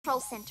Control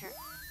Center.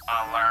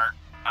 Alert,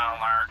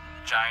 alert,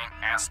 giant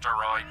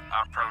asteroid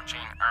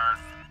approaching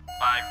Earth.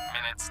 5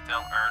 minutes till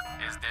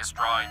Earth is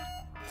destroyed.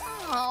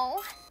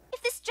 Oh,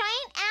 if this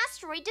giant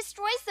asteroid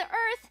destroys the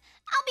Earth,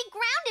 I'll be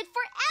grounded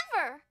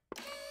forever.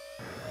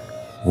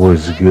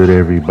 What's good,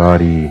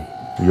 everybody?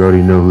 You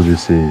already know who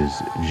this is.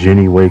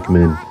 Jenny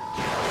Wakemen,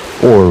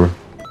 or,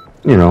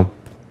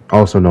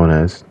 also known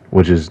as,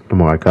 which is the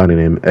more iconic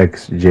name,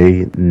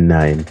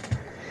 XJ9.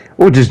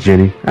 Or just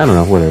Jenny. I don't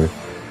know, whatever.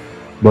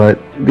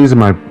 But these are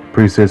my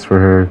presets for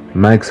her.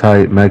 Max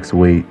height, max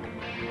weight.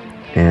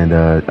 And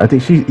I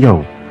think she's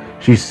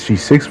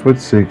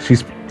 6'6".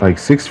 She's like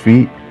 6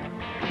 feet,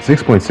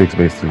 6.6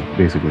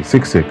 basically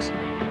 6'6",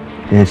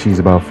 and she's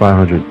about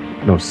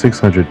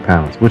 600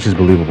 pounds, which is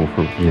believable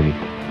for Jenny.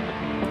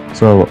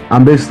 So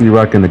I'm basically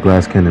rocking the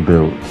glass cannon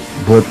build,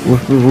 but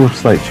with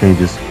slight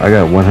changes. I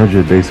got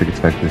 100 basic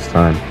attack this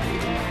time,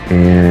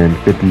 and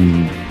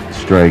 50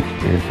 strike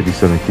and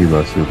 57 key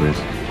loss supers.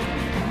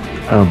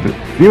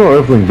 Female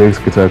Earthling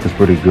basic attack is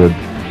pretty good,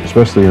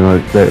 especially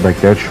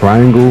that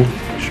triangle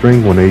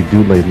string when they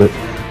do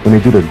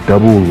the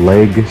double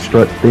leg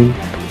strut thing.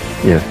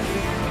 Yeah,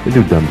 they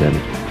do dumb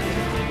damage.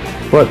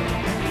 But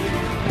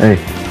hey,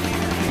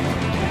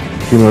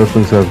 female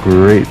Earthlings have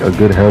a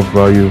good health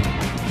value.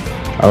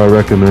 I would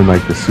recommend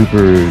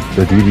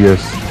the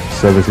DBS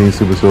 17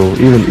 Super Soul.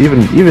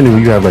 Even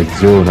when you have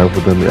 0 health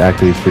with them, it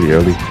activates pretty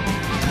early.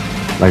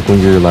 Like when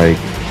you're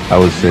I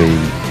would say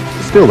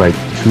still 2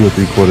 or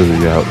 3/4 of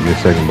your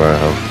second bar of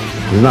health.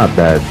 It's not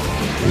bad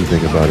when you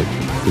think about it.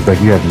 It's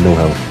you have no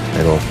health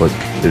at all, but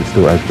it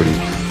still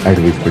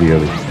activates pretty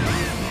early.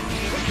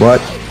 But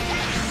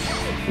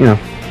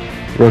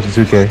road to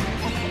 2K,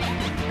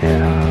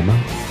 and I'm out.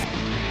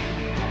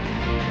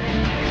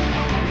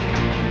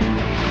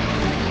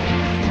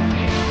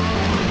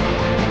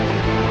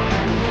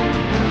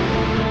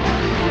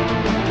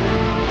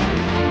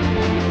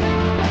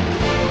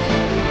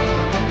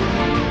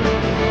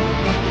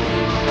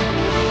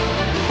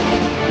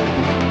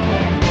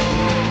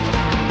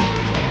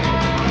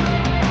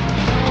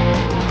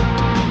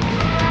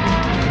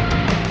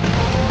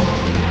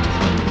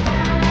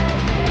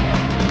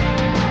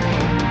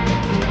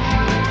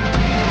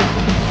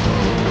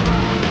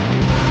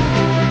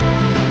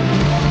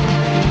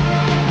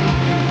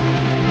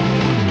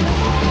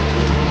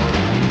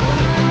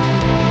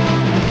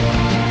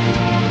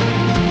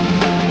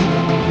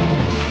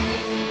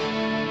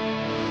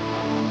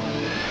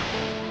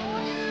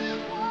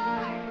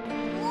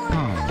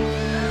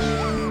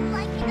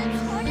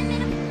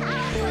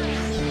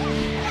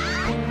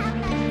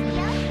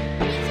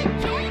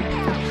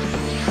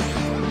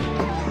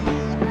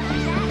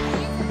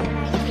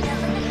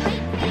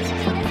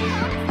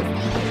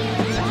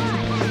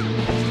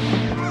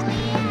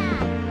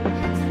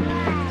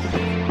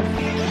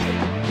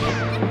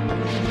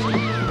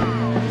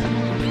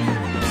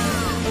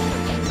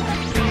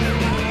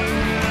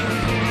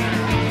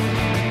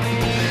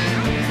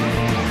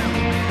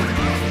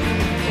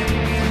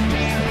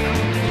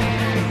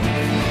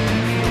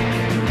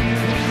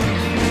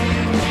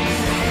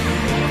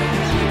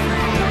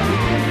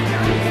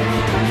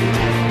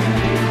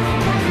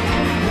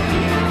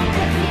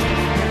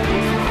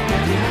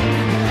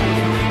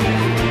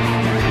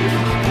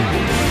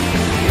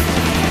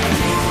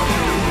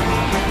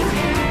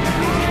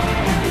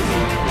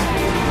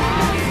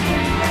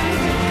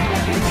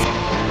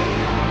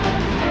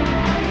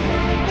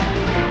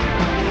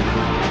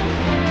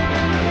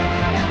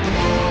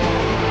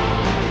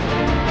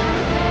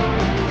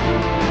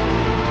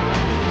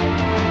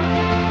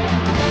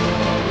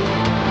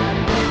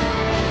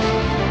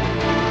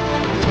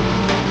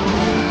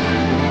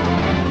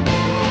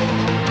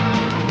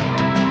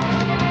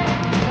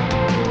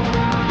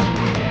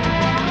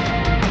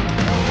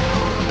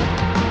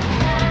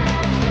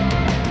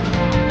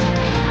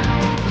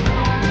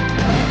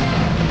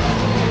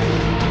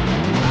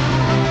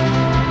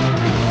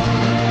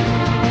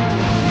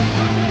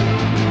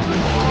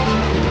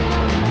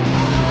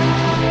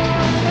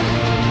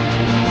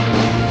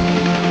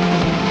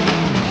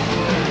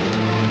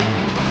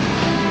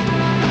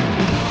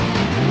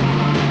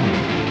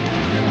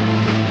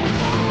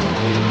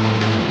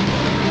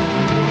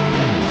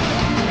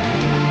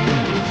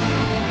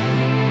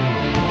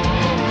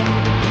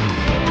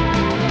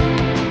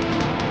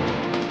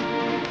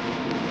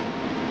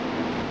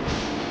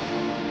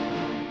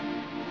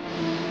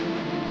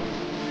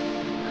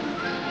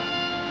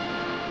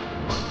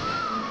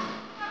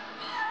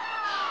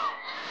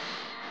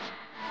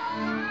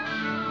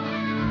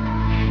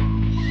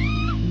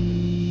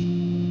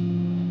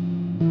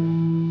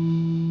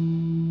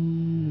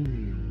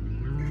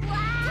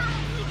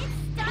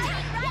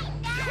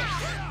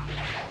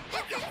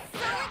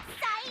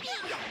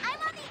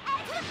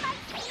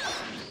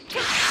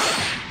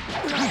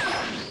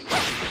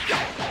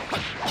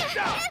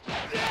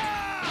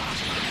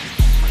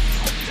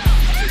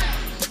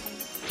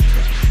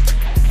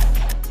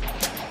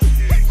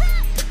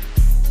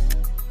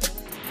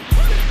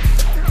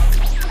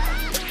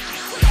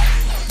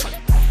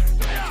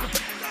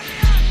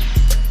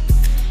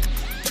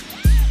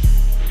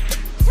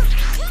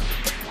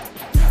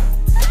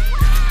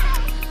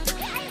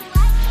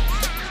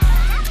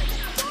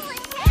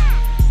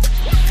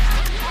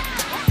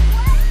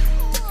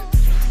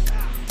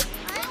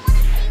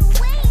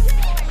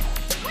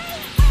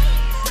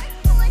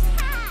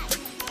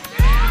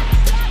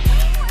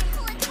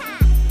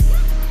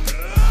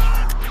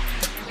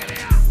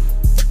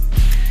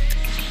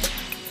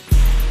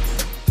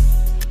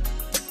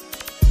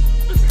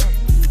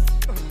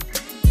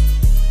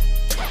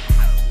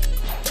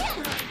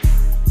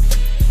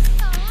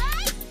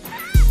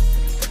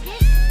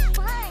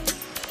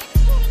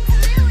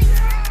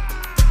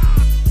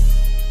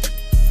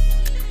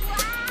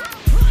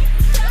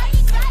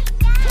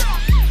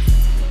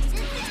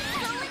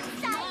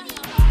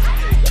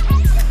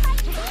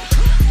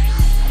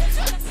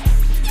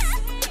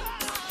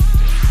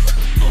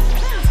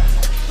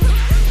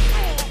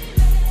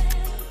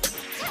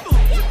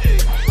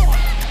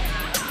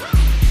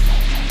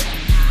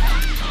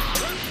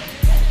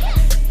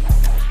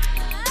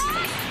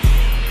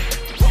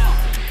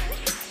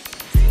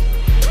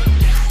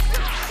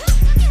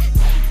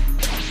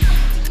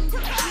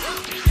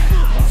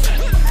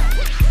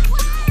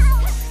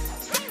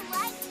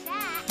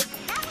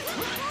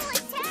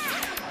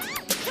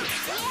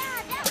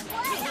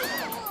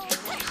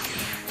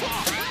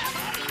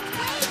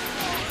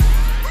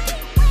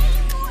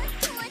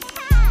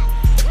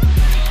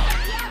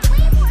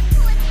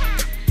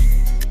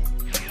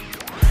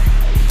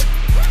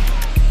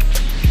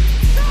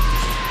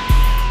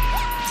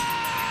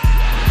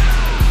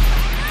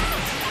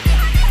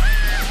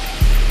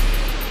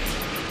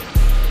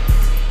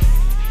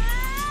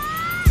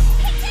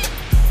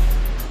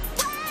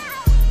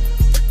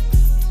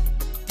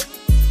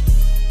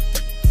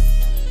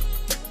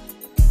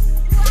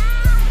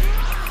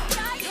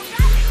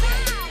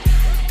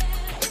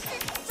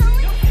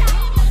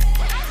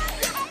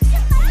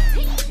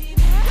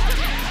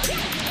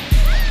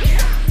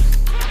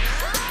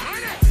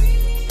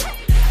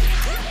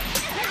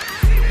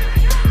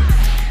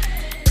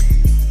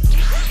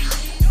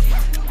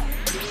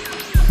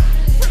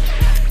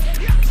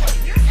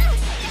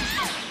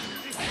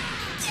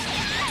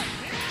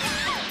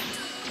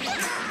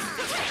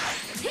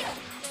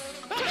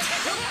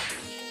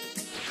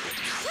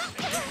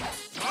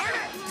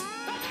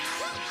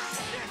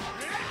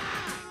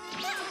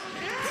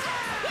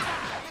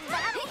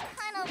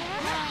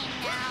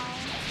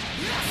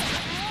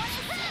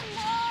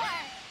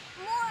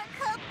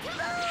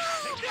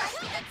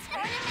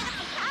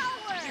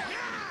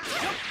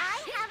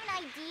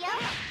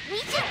 We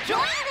should join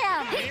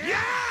them!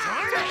 Yeah!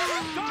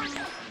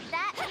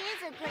 That is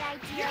a good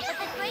idea, but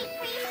the Great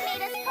Freeze